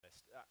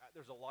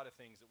there's a lot of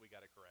things that we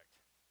got to correct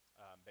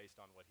based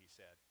on what he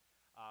said.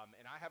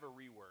 And I have a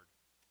reword,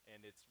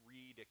 and it's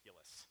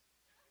ridiculous.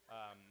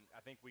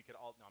 I think we could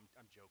all, no,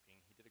 I'm joking.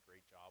 He did a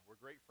great job. We're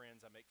great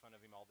friends. I make fun of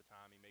him all the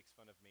time. He makes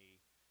fun of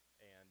me.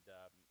 And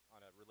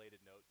on a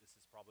related note, this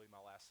is probably my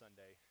last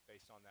Sunday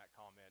based on that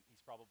comment. He's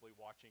probably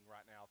watching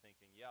right now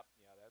thinking, yep,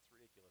 yeah, that's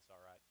ridiculous,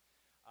 all right.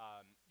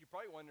 You're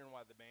probably wondering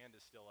why the band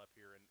is still up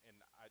here.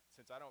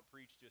 Since I don't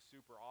preach just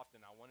super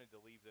often, I wanted to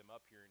leave them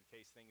up here in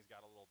case things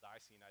got a little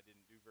dicey and I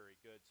didn't do very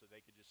good so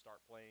they could just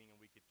start playing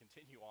and we could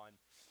continue on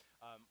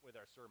with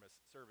our service.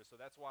 So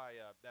that's why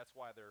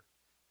they're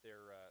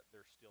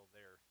still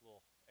there. A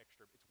little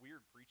extra. It's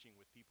weird preaching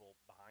with people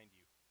behind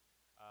you.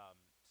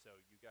 So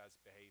you guys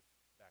behave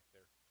back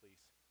there,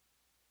 please.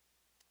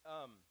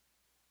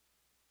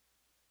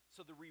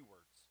 So the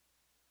rewords,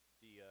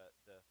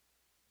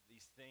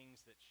 these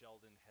things that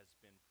Sheldon has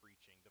been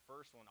preaching. The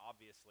first one,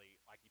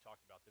 obviously, like you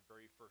talked about, the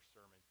very first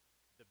sermon,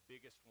 the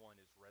biggest one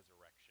is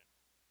resurrection.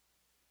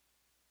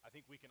 I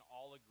think we can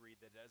all agree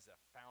that as a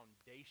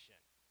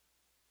foundation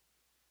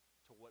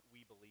to what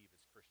we believe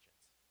as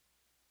Christians.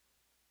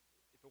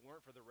 If it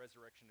weren't for the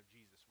resurrection of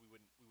Jesus, we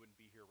wouldn't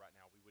be here right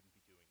now. We wouldn't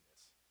be doing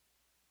this.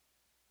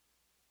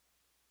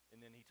 And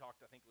then he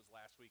talked, I think it was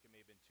last week, it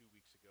may have been 2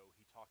 weeks ago,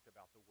 he talked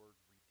about the word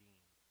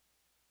redeemed.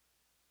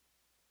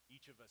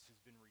 Each of us has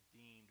been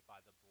redeemed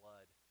by the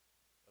blood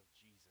of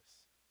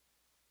Jesus.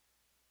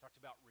 Talked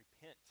about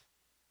repent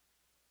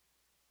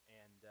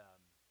and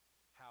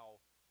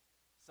how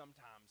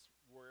sometimes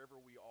wherever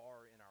we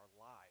are in our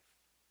life,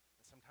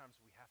 and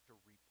sometimes we have to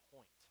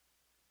repoint.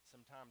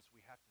 Sometimes we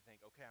have to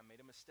think, okay, I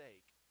made a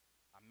mistake.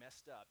 I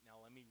messed up.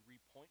 Now let me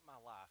repoint my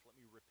life. Let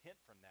me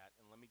repent from that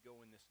and let me go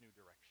in this new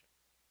direction.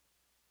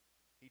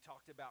 He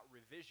talked about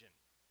revision.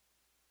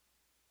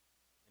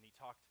 And he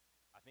talked,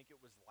 I think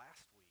it was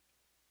last week,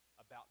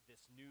 about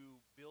this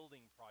new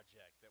building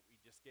project that we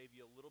just gave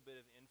you a little bit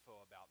of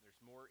info about. And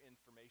there's more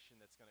information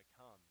that's going to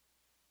come.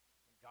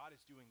 And God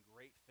is doing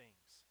great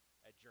things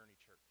at Journey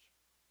Church.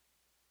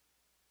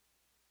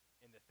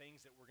 And the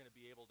things that we're going to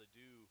be able to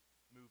do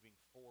moving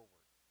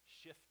forward,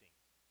 shifting.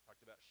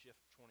 Talked about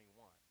shift 21.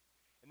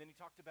 And then he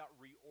talked about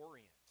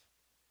reorient.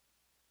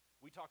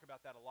 We talk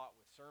about that a lot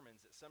with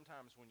sermons, that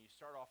sometimes when you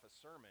start off a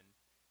sermon,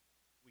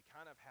 we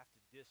kind of have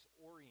to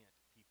disorient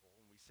people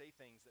and we say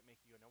things that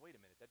make you go, no, wait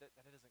a minute, that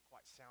doesn't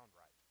quite sound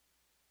right.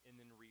 And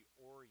then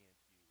reorient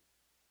you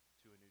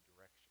to a new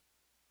direction.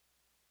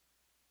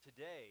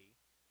 Today,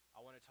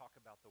 I want to talk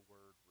about the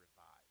word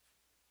revive.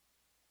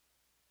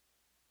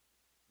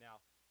 Now,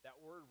 that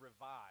word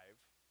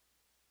revive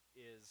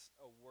is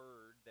a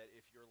word that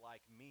if you're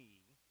like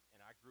me,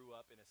 and I grew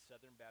up in a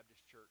Southern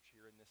Baptist church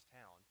here in this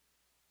town,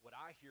 what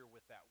I hear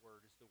with that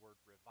word is the word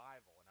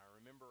revival. And I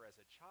remember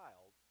as a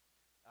child,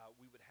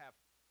 we would have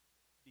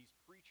these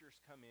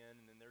preachers come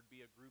in, and then there'd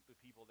be a group of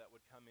people that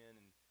would come in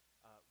and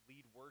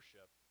lead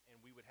worship.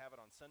 And we would have it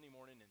on Sunday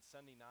morning and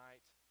Sunday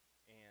night,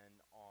 and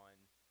on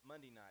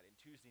Monday night and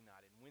Tuesday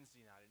night and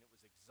Wednesday night. And it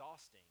was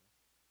exhausting,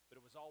 but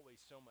it was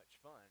always so much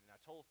fun. And I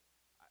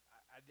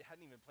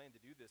hadn't even planned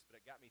to do this, but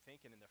it got me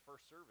thinking in the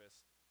first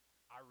service.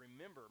 I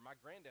remember my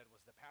granddad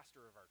was the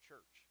pastor of our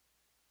church.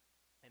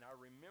 And I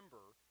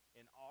remember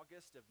in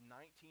August of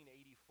 1984,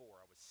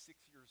 I was 6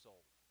 years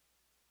old.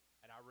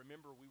 And I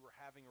remember we were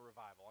having a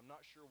revival. I'm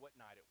not sure what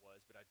night it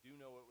was, but I do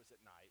know it was at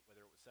night,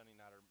 whether it was Sunday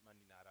night or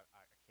Monday night, I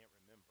can't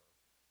remember.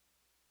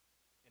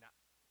 And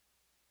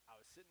I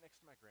was sitting next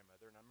to my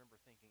grandmother, and I remember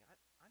thinking,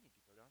 I need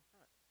to go down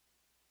front.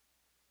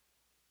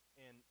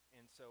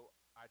 And so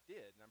I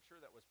did, and I'm sure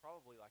that was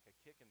probably like a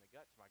kick in the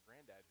gut to my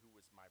granddad, who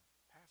was my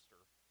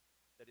pastor,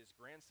 that his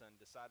grandson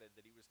decided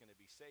that he was going to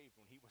be saved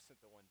when he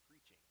wasn't the one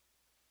preaching.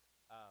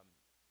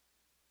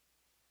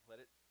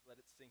 Let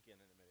it sink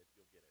in a minute.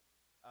 You'll get it.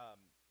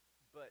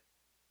 But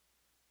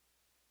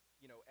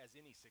you know, as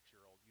any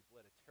 6-year-old, you've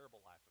led a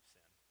terrible life of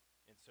sin,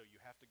 and so you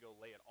have to go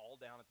lay it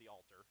all down at the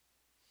altar.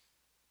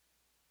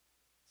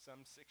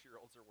 Some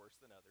 6-year-olds are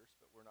worse than others,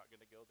 but we're not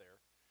going to go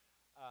there.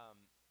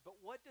 But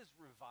what does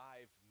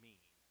revive mean?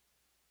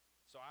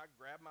 So I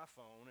grabbed my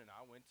phone and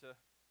I went to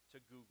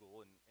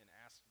Google and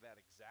asked that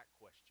exact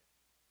question.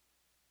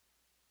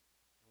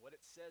 And what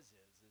it says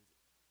is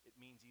it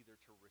means either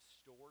to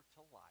restore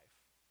to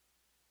life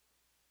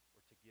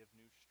or to give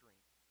new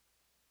strength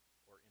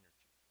or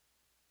energy.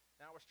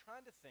 Now I was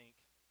trying to think,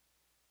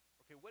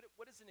 okay,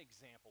 what is an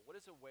example? What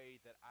is a way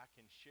that I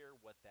can share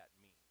what that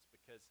means?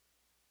 Because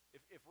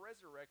if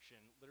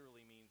resurrection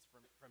literally means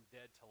from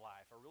dead to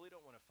life, I really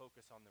don't want to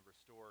focus on the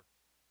restore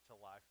to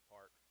life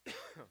part.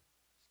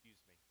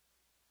 Excuse me.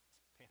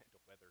 This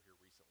Panhandle weather here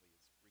recently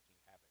is wreaking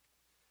havoc.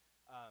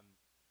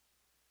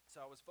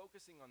 So I was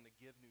focusing on the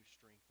give new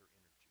strength or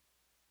energy.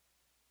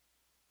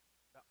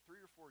 About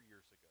 3 or 4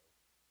 years ago,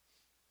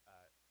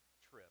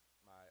 Trip,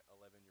 my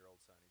 11-year-old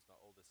son, he's my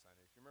oldest son.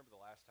 And if you remember the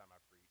last time I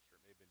preached, or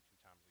it may have been 2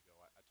 times ago,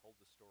 I told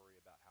the story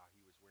about how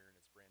he was wearing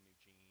his brand new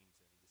jeans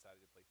and he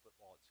decided to play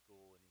football at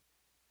school and he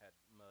had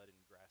mud and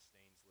grass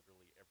stains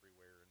literally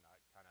everywhere, and I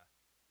kind of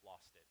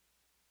lost it.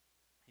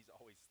 He's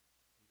always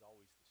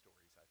the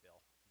stories I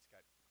tell. He's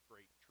got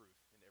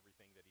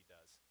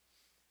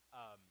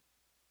Um,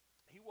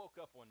 he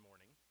woke up one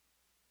morning,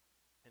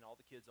 and all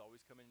the kids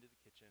always come into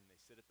the kitchen and they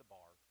sit at the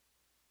bar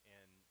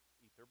and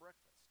eat their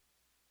breakfast.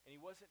 And he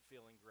wasn't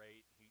feeling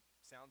great. He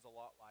sounds a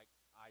lot like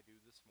I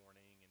do this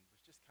morning and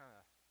was just kind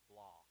of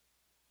blah.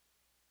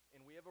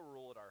 And we have a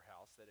rule at our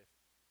house that if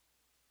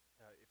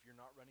you're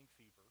not running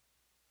fever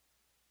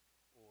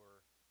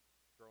or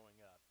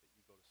throwing up, that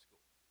you go to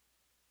school.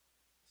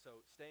 So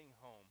staying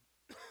home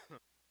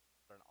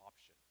is an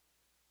option.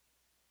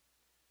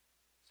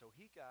 So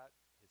he got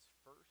his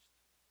first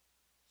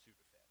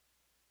Sudafed.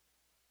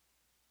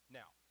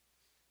 Now,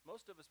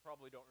 most of us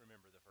probably don't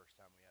remember the first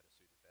time we had a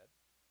Sudafed,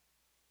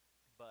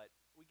 but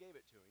we gave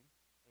it to him,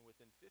 and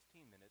within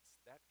 15 minutes,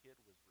 that kid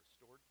was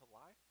restored to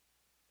life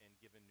and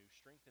given new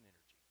strength and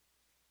energy.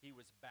 He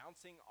was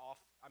bouncing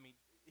off, I mean,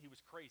 he was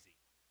crazy.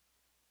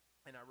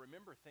 And I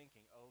remember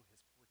thinking, oh,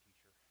 his poor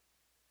teacher,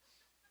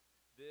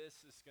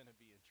 this is going to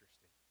be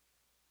interesting.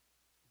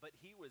 But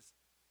he was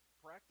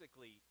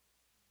practically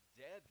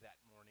dead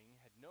that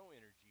morning, had no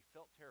energy,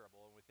 felt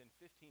terrible, and within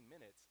 15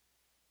 minutes,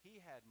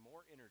 he had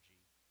more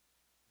energy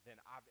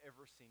than I've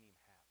ever seen him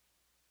have.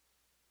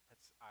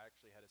 I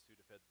actually had a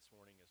Sudafed this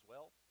morning as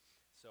well,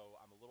 so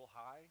I'm a little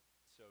high,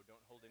 so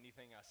don't hold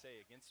anything I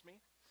say against me.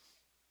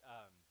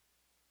 Um,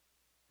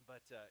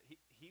 but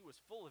he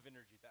was full of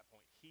energy at that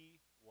point.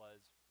 He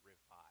was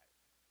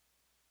revived.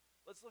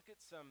 Let's look at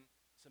some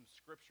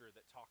scripture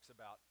that talks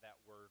about that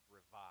word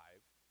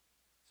revive.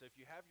 So if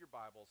you have your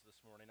Bibles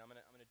this morning, I'm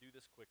gonna do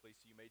this quickly,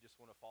 so you may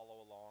just want to follow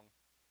along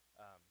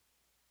um,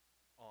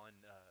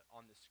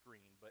 on the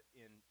screen. But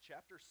in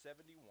chapter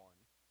 71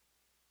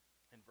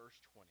 and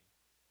verse 20,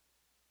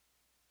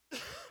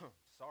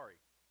 sorry,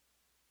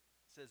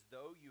 it says,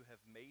 "Though you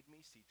have made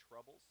me see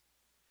troubles,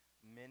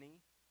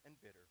 many and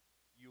bitter,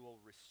 you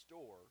will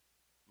restore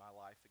my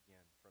life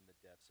again from the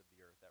depths of the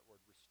earth." That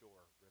word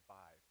restore,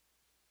 revive,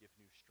 give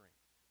new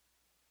strength.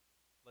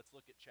 Let's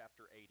look at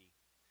chapter 80,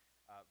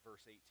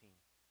 verse 18.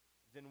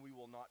 "Then we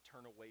will not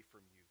turn away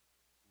from you.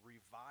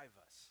 Revive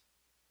us,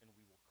 and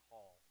we will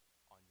call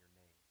on your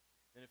name."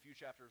 Then a few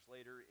chapters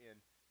later,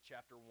 in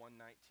chapter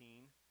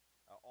 119,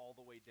 all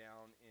the way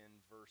down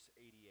in verse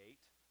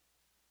 88,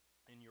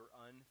 "In your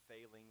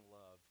unfailing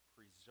love,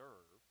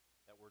 preserve,"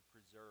 that word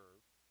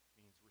preserve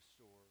means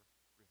restore,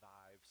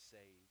 revive,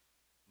 save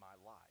my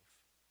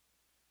life,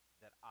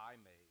 "that I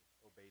may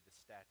obey the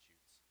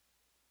statutes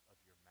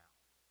of your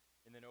mouth."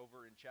 And then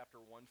over in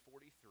chapter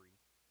 143,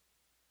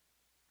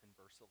 in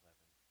verse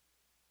 11,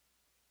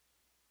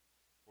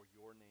 "For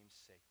your name's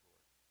sake,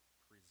 Lord,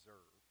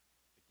 preserve,"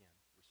 again,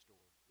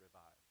 restore,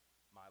 revive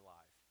my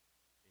life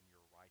in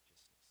your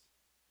righteousness.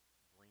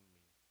 Bring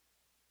me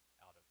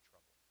out of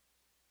trouble.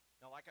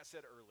 Now, like I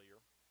said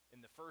earlier,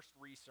 in the first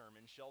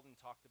sermon, Sheldon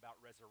talked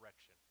about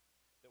resurrection,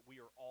 that we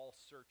are all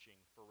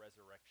searching for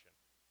resurrection.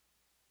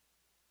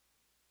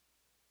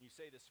 You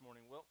say this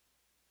morning, well,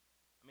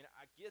 I mean,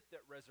 I get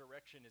that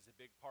resurrection is a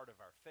big part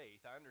of our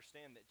faith. I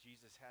understand that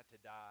Jesus had to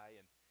die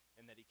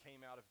and that he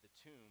came out of the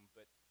tomb,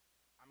 but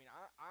I mean,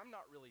 I'm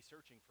not really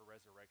searching for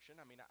resurrection.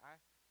 I mean,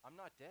 I'm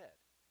not dead.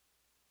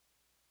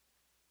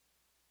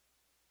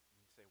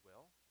 And you say,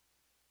 well,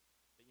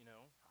 but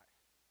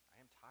I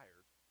am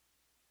tired.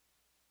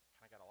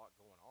 Kind of got a lot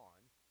going on.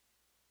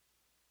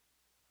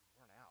 I'm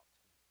worn out.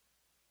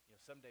 And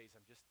some days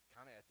I'm just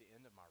kind of at the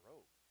end of my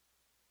rope.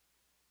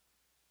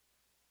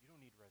 You don't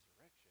need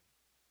resurrection.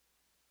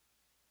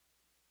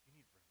 You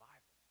need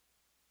revival.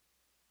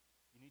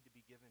 You need to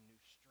be given new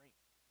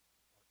strength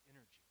or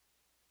energy.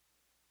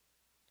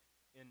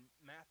 In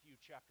Matthew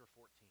chapter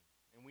 14,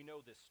 and we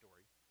know this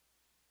story,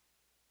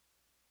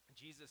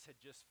 Jesus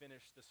had just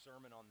finished the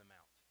Sermon on the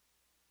Mount.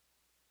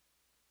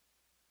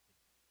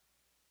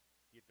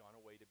 He had gone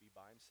away to be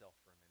by himself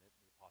for a minute.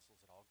 The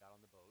apostles had all got on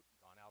the boat,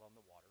 gone out on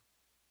the water.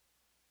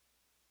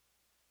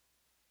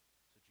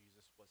 So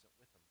Jesus wasn't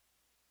with them.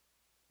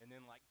 And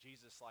then, like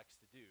Jesus likes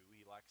to do,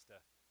 he likes to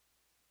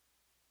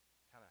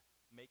kind of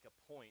make a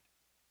point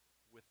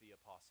with the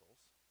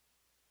apostles.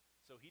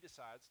 So he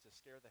decides to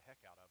scare the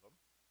heck out of them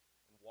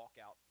and walk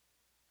out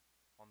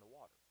on the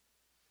water.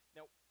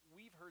 Now,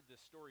 we've heard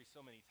this story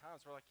so many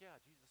times. We're like, yeah,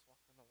 Jesus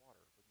walked on the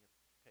water. But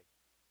okay,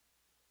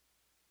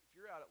 if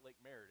you're out at Lake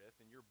Meredith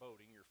and you're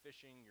boating, you're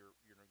fishing, you're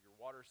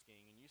water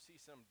skiing, and you see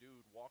some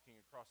dude walking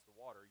across the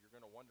water, you're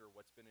going to wonder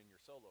what's been in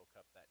your solo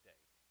cup that day.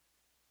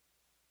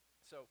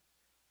 So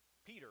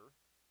Peter,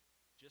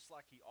 just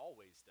like he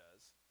always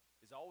does,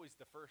 is always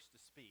the first to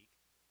speak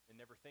and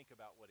never think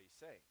about what he's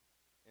saying.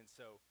 And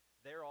so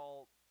they're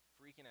all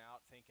freaking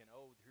out, thinking,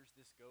 oh, here's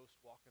this ghost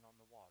walking on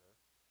the water.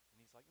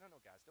 And he's like,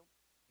 no, guys, don't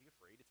be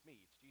afraid. It's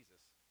me. It's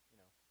Jesus.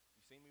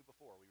 You've seen me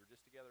before. We were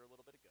just together a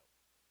little bit ago.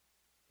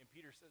 And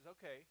Peter says,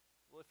 okay,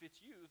 well, if it's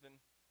you, then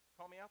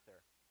call me out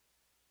there.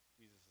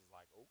 Jesus is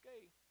like,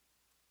 okay,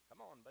 come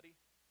on, buddy.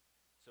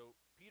 So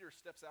Peter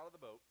steps out of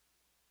the boat,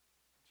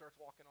 starts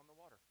walking on the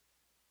water.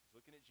 He's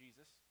looking at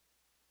Jesus,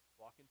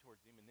 walking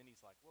towards him, and then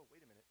he's like, whoa,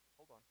 wait a minute,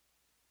 hold on.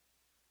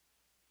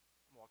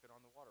 I'm walking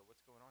on the water.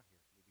 What's going on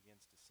here? And he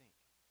begins to sink.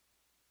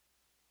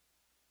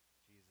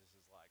 Jesus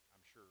is like,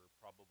 I'm sure,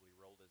 probably probably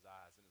rolled his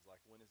eyes and is like,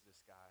 when is this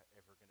guy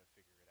ever going to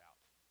figure it out?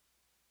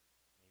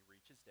 And he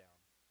reaches down,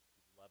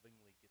 he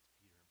lovingly gets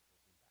Peter and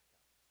pulls him back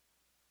up.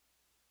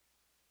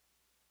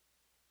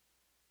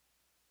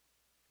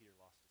 Peter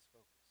lost his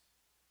focus.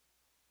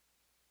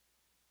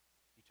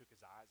 He took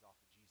his eyes off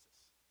of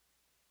Jesus.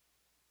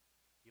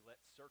 He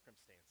let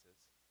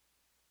circumstances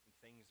and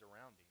things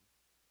around him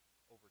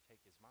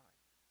overtake his mind.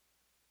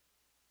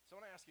 So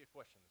I want to ask you a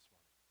question this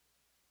morning.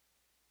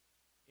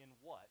 In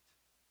what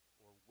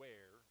or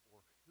where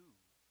or who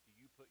do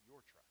you put your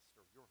trust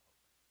or your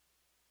hope?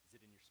 Is it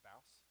in your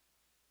spouse?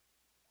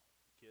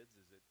 Kids,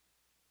 is it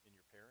in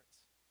your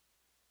parents?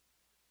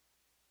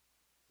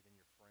 Is it in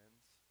your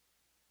friends?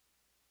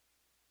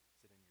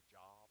 Is it in your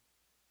job?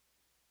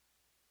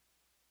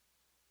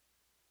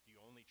 Do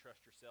you only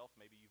trust yourself?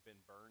 Maybe you've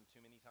been burned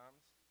too many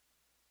times.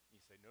 And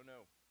you say,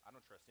 no, I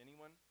don't trust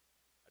anyone.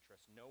 I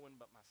trust no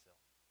one but myself.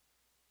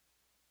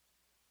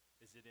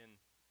 Is it in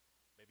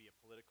maybe a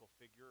political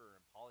figure or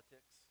in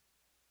politics?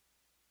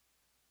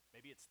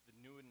 Maybe it's the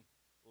new and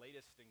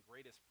latest and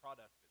greatest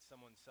product that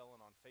someone's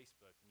selling on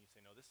Facebook, and you say,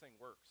 no, this thing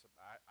works.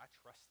 I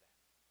trust that.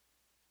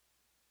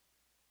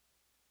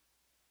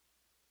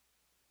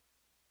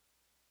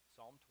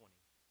 Psalm 20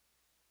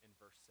 in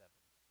verse 7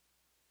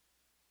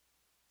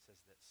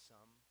 says that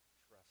some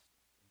trust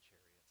in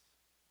chariots,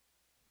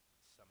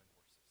 some in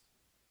horses.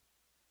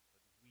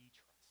 But we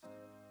trust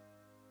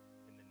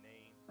in the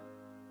name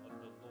of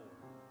the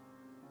Lord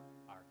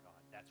our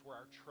God. That's where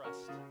our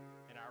trust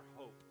and our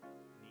hope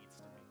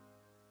needs to be.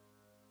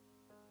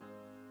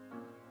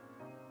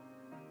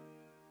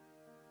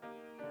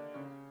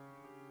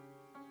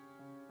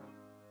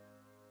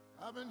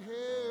 I've been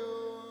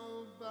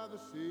held by the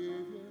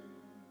Savior.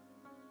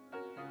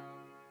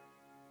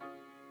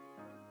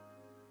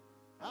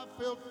 I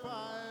felt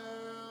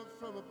fire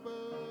from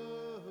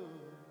above.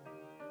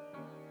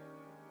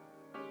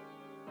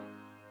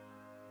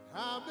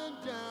 I've been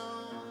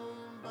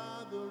down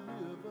by the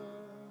river.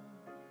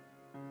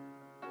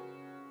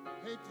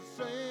 Ain't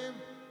the same,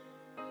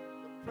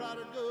 the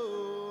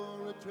prodigal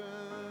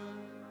return.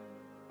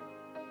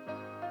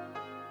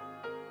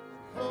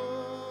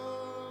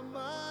 Oh,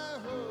 my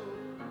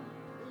hope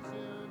is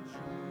in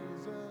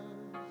Jesus.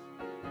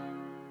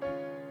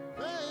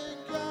 Thank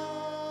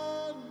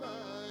God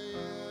my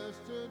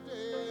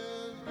yesterday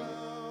is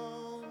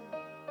gone.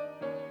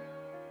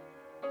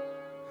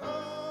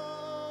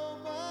 All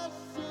my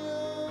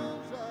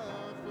sins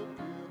are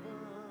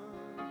forgiven,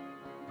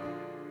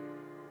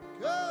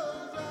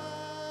 'cause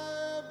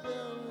I've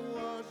been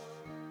washed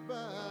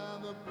by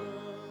the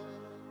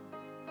blood.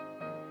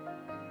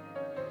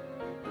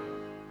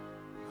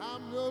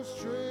 I'm no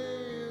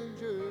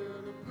stranger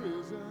to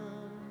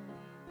prison.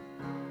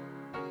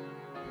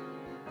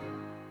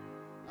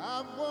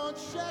 I've worn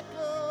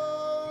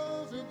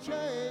shackles and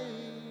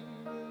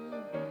chains,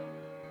 but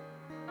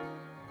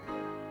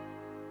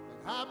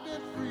I've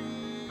been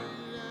free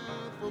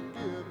and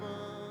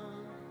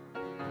forgiven.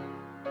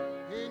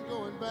 Ain't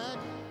going back,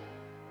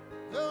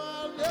 though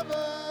I'll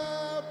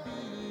never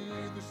be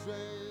the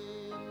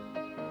same.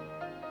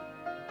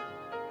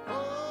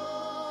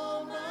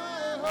 All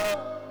my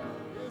hope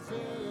is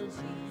in Jesus.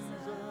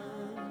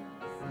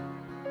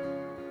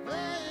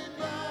 Thank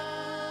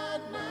God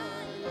my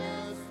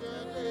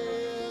yesterday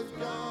is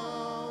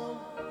gone.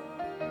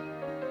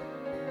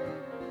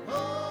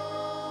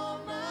 All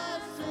my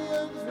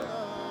sins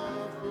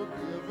are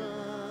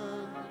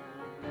forgiven,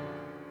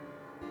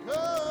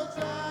 'cause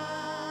I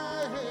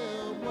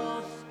am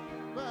washed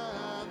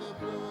by the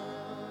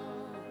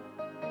blood.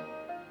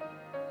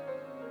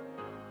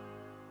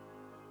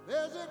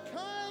 There's a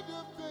kind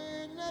of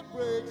thing that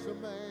breaks a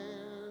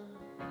man,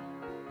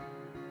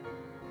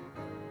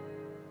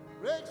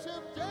 breaks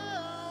him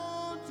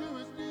down to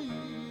his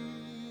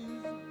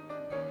knees.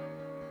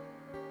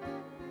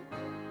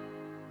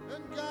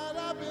 And God,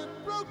 I've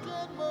been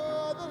broken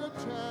more than a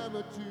time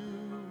or two.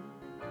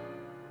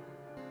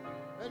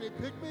 And he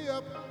picked me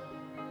up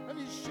and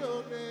he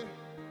showed me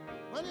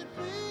what it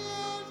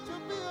means to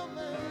be a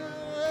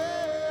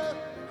man.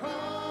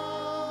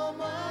 All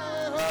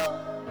my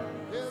hope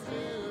is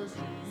in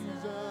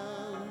Jesus.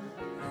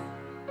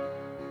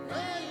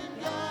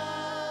 Thank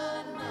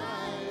God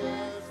my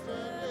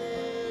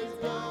yesterday's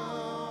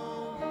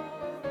gone.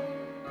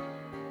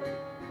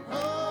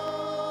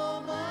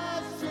 All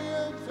my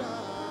sins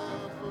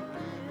are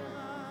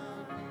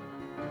forgiven,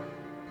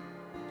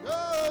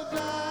 'cause I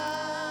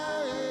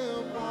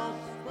am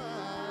washed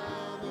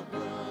by the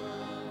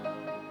blood.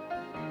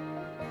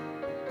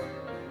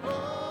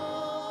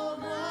 All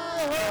my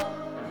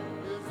hope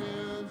is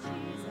in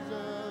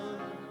Jesus.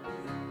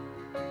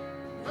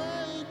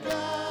 Thank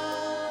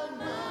God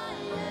my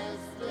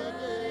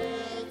yesterday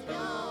is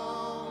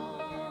gone.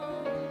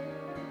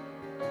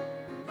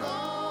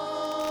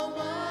 All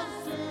my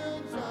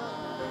sins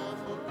are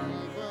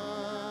forgiven,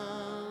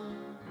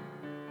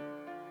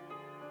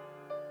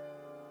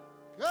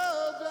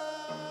 'cause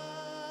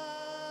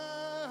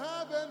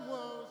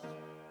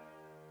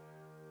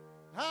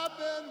I've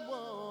been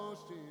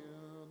washed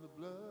in the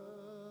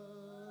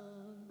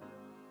blood.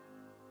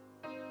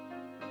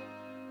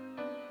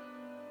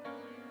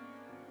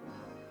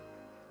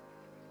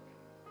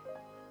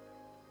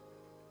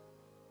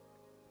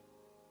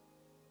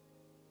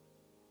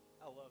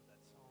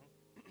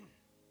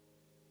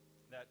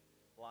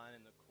 line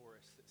in the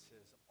chorus that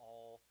says,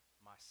 all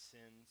my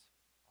sins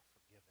are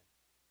forgiven.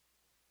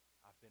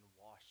 I've been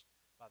washed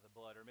by the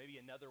blood. Or maybe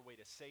another way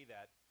to say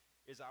that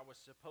is I was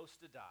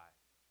supposed to die,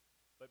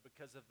 but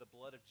because of the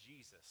blood of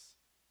Jesus,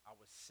 I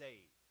was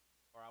saved,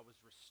 or I was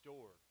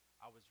restored,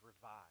 I was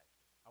revived,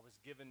 I was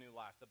given new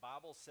life. The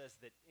Bible says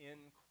that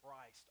in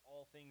Christ,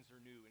 all things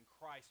are new. In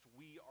Christ,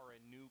 we are a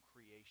new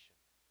creation.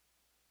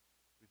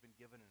 We've been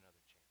given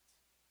another chance.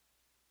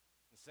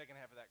 The second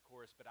half of that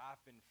chorus, but I've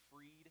been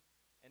freed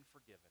and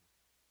forgiven.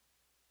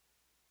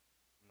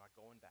 I'm not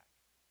going back.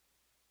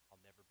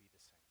 I'll never be the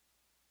same.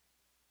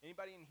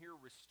 Anybody in here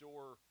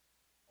restore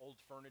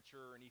old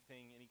furniture or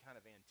anything, any kind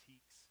of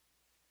antiques?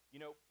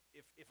 You know,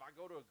 if I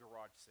go to a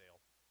garage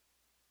sale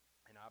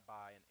and I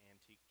buy an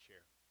antique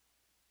chair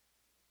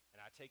and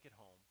I take it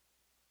home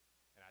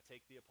and I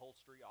take the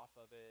upholstery off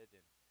of it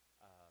and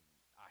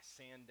I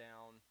sand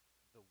down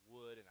the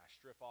wood and I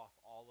strip off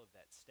all of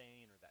that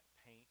stain or that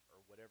paint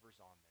or whatever's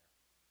on there.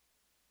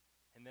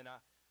 And then I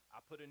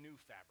put a new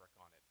fabric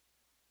on it.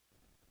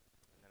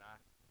 And then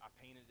I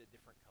paint it a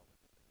different color.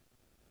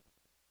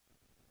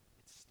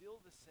 It's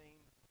still the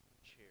same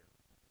chair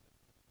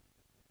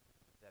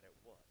that it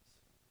was.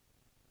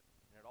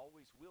 And it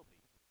always will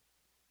be.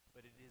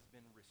 But it has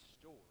been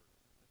restored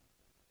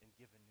and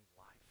given new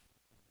life.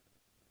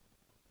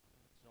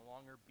 It's no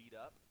longer beat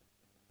up.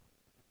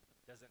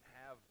 Doesn't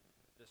have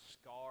the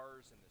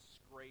scars and the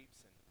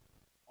scrapes and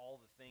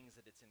all the things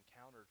that it's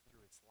encountered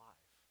through its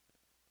life.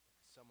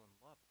 Because someone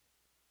loved it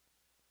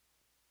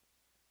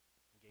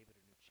and gave it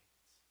a new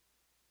chance.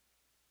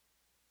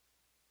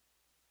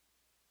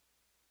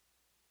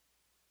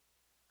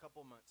 A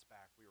couple months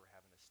back, we were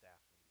having a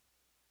staff meeting.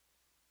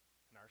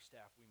 And our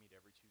staff, we meet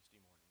every Tuesday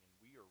morning, and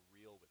we are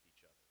real with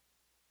each other.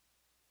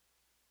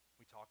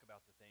 We talk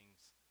about the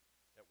things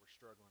that we're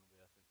struggling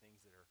with and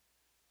things that are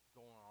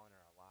going on in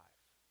our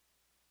life.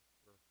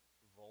 We're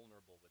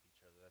vulnerable with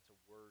each other. That's a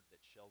word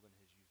that Sheldon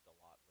has used a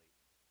lot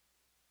lately.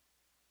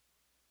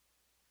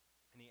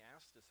 And he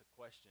asked us a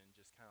question,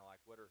 just kind of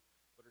like, what are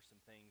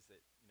some things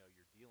that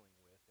you're dealing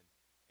with?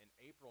 And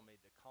April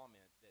made the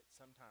comment that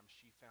sometimes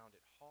she found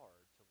it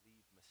hard to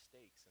leave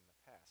mistakes in the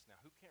past.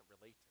 Now, who can't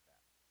relate to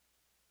that?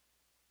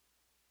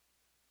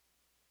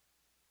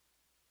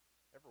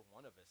 Every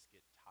one of us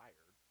get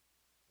tired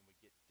and we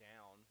get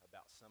down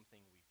about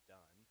something we've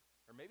done.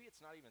 Or maybe it's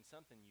not even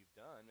something you've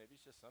done. Maybe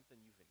it's just something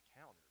you've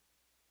encountered.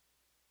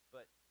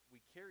 But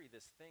we carry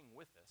this thing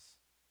with us,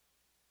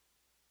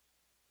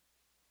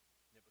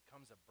 and it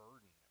becomes a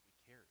burden that we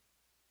carry.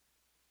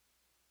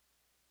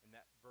 And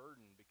that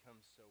burden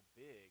becomes so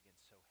big and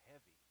so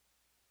heavy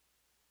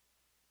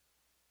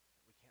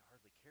that we can't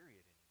hardly carry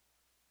it anymore.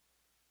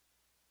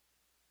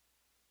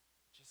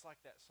 Just like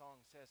that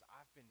song says,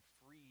 I've been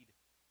freed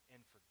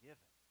and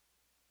forgiven.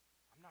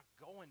 I'm not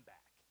going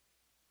back.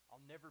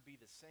 I'll never be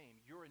the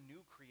same. You're a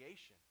new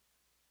creation.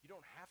 You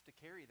don't have to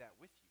carry that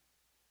with you.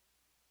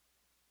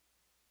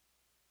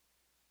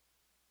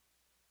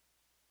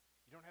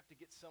 You don't have to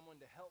get someone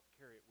to help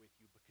carry it with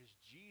you because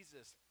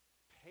Jesus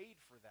paid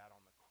for that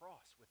on the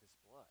cross with his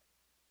blood.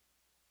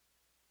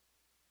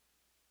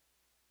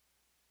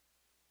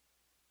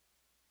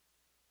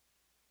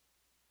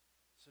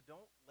 So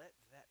don't let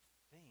that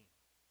thing,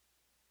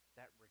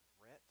 that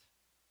regret,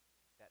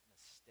 that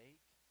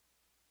mistake,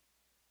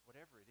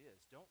 whatever it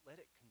is, don't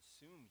let it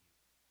consume you.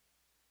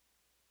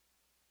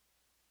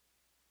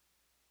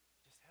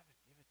 Just have it,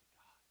 give it to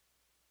God.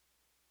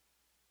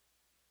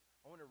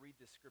 I want to read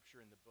this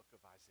scripture in the book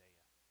of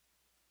Isaiah.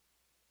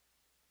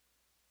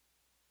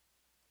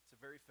 It's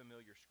a very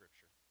familiar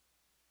scripture.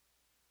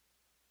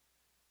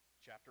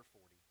 Chapter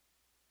 40,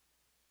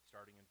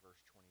 starting in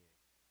verse 28.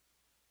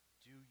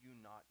 Do you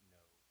not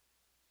know?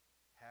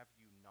 Have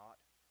you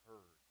not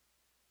heard?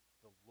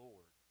 The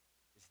Lord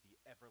is the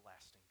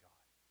everlasting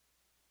God,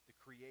 the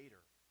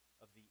creator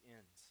of the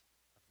ends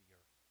of the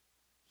earth.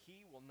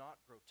 He will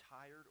not grow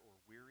tired or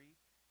weary,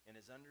 and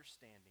his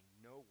understanding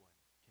no one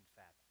can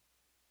fathom.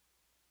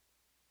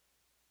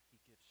 He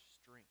gives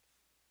strength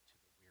to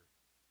the weary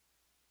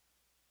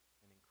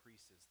and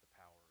increases the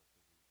power of the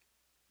weak.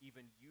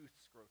 Even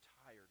youths grow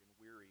tired and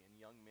weary, and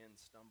young men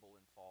stumble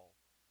and fall.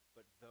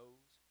 But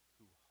those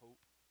who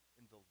hope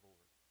in the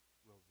Lord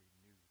will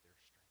renew their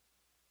strength.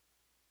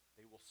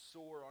 They will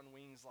soar on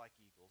wings like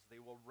eagles. They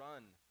will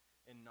run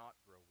and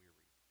not grow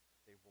weary.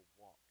 They will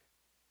walk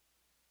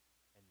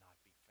and not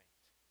be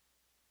faint.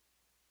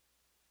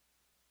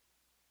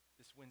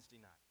 This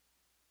Wednesday night,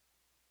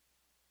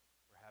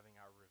 we're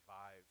having our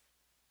Revive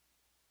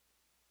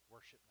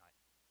worship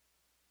night.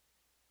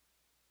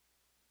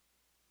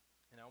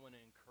 And I want to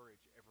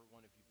encourage every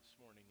one of you this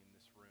morning in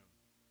this room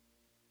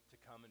to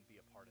come and be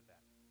a part of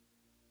that.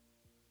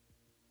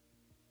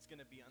 It's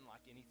going to be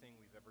unlike anything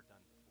we've ever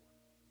done before.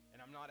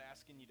 And I'm not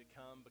asking you to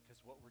come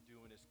because what we're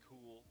doing is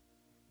cool.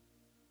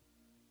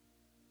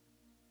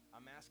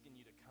 I'm asking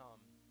you to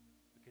come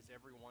because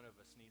every one of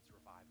us needs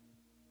revival.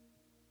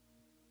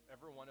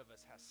 Every one of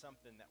us has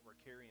something that we're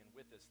carrying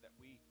with us that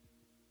we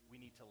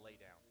need to lay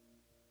down.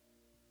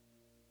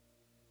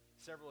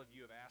 Several of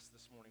you have asked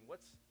this morning,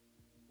 what's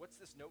What's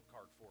this note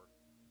card for?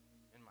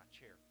 In my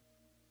chair.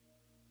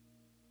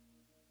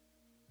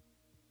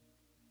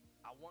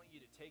 I want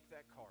you to take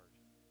that card.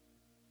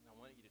 I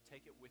want you to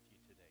take it with you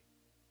today.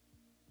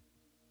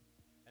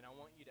 And I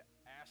want you to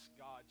ask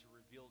God to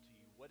reveal to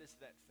you, what is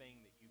that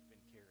thing that you've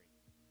been carrying?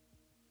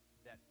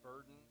 That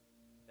burden,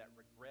 that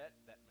regret,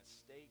 that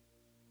mistake,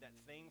 that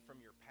thing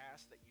from your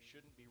past that you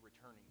shouldn't be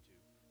returning to.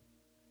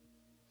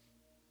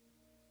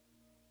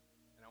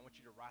 And I want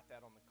you to write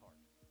that on the card.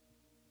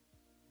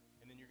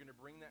 And then you're going to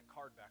bring that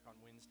card back on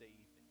Wednesday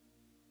evening.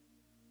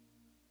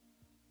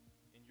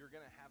 And you're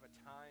going to have a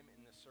time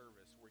in the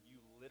service where you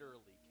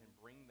literally can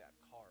bring that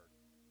card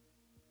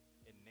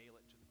and nail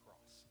it to the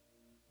cross.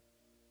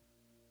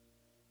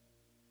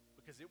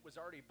 Because it was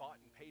already bought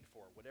and paid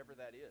for, whatever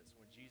that is,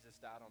 when Jesus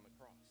died on the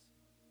cross.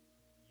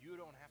 You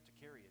don't have to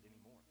carry it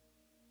anymore.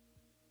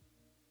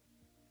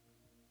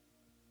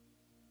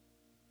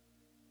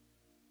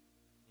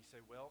 You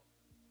say, well,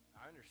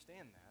 I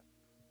understand that.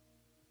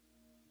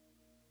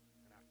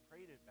 And I've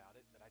prayed about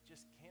it, but I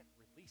just can't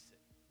release it.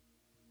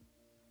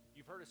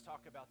 You've heard us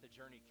talk about the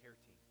Journey Care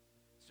Team.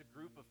 It's a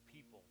group of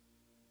people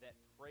that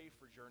pray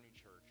for Journey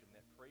Church and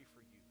that pray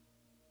for you.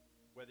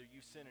 Whether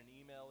you send an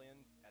email in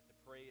at the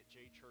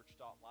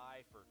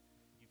pray@jchurch.life or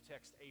you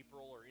text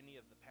April or any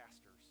of the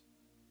pastors,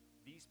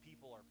 these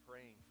people are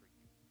praying for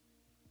you.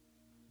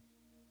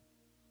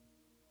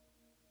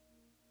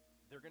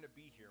 They're going to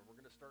be here, and we're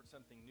going to start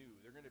something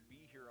new. They're going to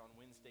be here on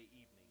Wednesday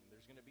evening, and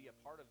there's going to be a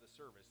part of the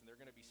service, and they're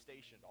going to be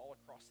stationed all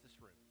across this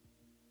room.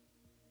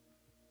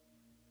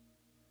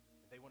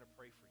 And they want to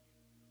pray for you.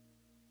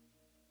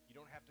 You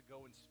don't have to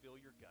go and spill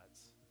your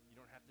guts. You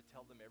don't have to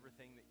tell them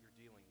everything that you're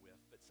dealing with.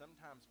 But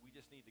sometimes we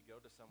just need to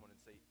go to someone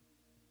and say,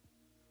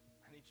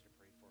 I need you to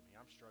pray for me.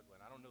 I'm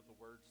struggling. I don't know the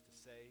words to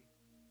say.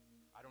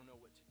 I don't know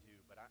what to do,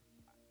 but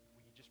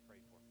will you just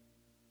pray for me?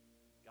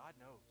 God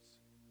knows.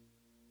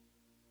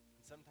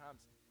 And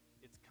sometimes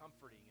it's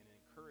comforting and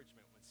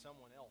encouragement when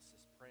someone else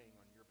is praying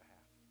on your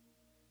behalf.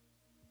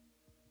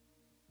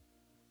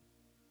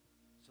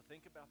 So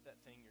think about that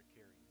thing you're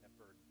carrying, that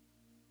burden.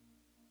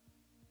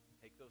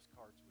 Take those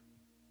cards with you.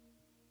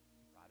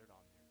 Write it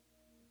on there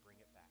and bring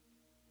it back.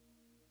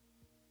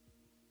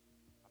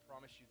 I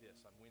promise you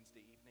this, on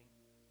Wednesday evening,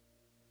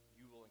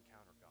 you will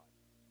encounter God.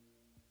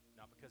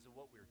 Not because of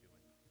what we're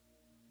doing,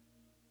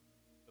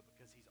 but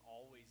because He's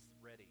always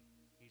ready.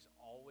 He's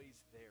always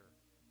there.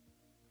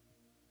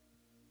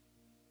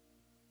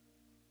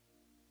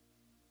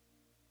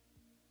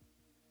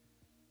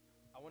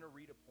 I want to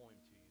read a poem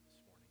to you this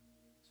morning.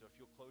 So if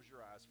you'll close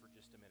your eyes for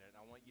just a minute,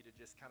 I want you to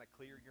just kind of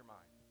clear your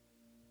mind.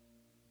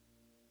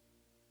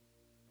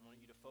 I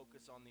want you to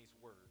focus on these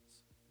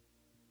words.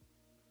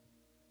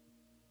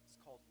 It's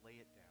called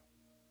Lay It Down.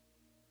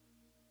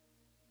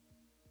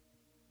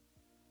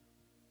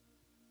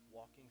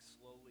 Walking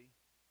slowly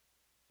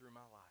through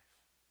my life,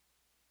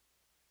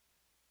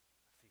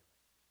 I feel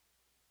it.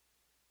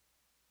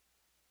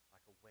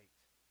 Like a weight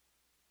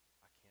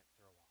I can't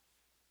throw off.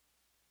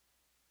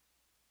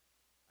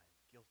 I am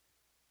guilty.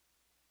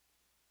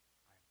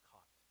 I am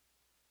caught.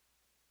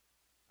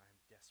 I am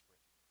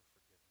desperate for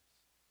forgiveness.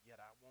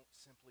 Yet I won't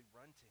simply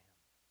run to Him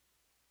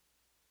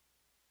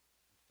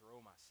and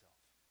throw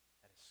myself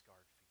at His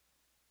scarred feet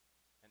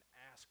and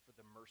ask for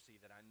the mercy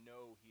that I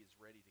know He is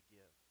ready to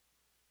give.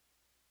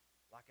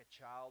 Like a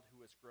child who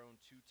has grown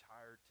too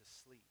tired to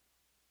sleep,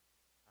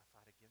 I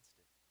fight against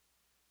it.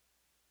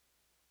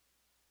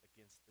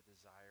 Against the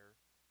desire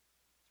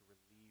to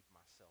relieve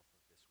myself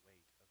of this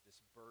weight, of this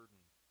burden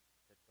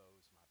that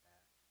bows my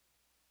back.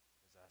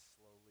 As I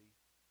slowly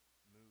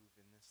move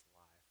in this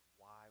life,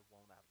 why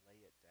won't I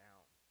lay it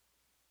down?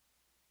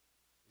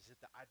 Is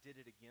it the I did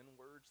it again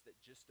words that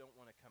just don't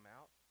want to come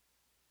out?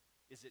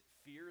 Is it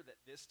fear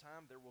that this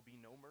time there will be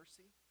no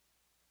mercy?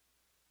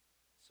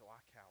 So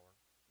I cower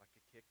like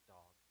a kicked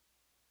dog,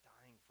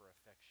 dying for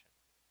affection,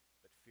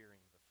 but fearing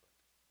the foot.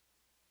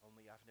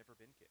 Only I've never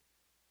been kicked.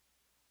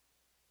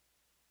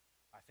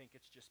 I think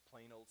it's just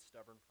plain old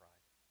stubborn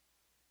pride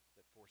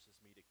that forces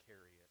me to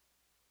carry it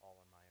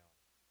all on my own,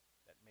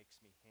 that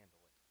makes me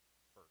handle it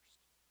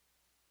first,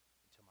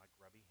 until my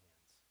grubby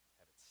hands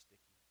have it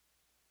sticky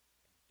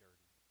and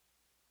dirty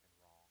and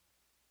wrong.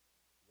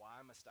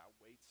 Why must I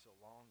wait so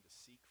long to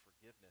seek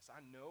forgiveness? I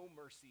know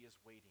mercy is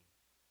waiting,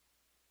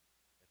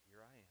 but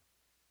here I am,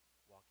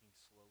 walking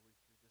slowly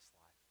through this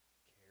life,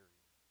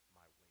 carrying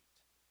my weight.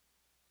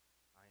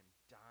 I am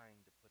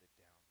dying to put it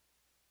down,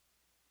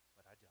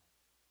 but I don't.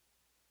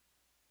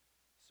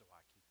 So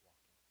I keep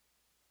walking.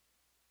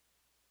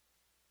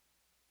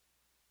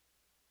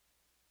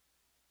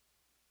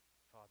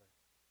 Father,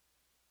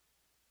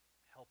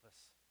 help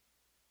us.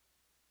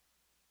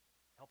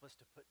 Help us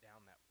to put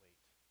down that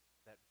weight,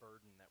 that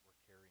burden that we're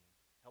carrying.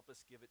 Help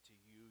us give it to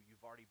you.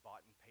 You've already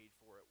bought and paid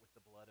for it with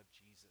the blood of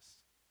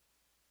Jesus.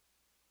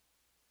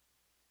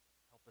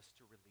 Help us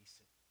to release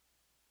it.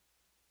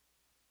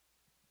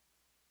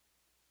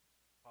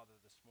 Father,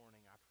 this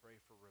morning I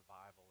pray for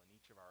revival in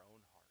each of our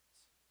own hearts,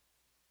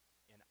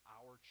 in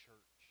our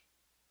church,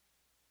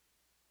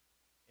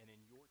 and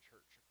in your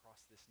church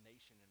across this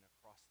nation and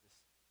across this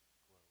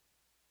globe.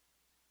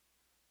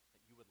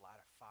 That you would light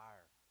a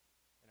fire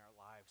in our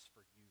lives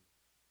for you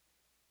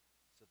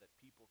so that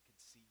people could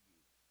see you.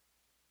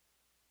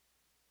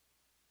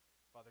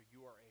 Father,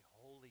 you are a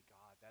holy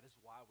God. That is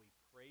why we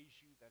praise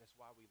you. That is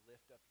why we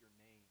lift up your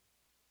name.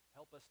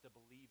 Help us to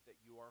believe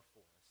that you are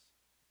for us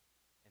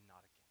and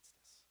not against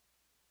us.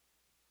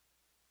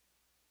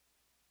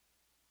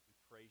 We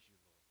praise you,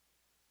 Lord.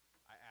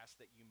 I ask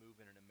that you move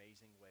in an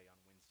amazing way on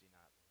Wednesday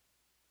night, Lord.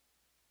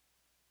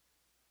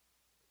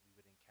 That we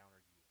would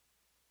encounter you.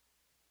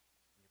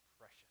 In your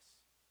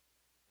precious,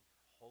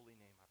 in your holy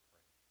name I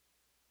pray.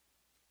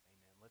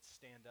 Amen. Let's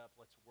stand up.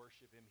 Let's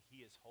worship him.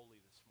 He is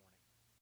holy this morning.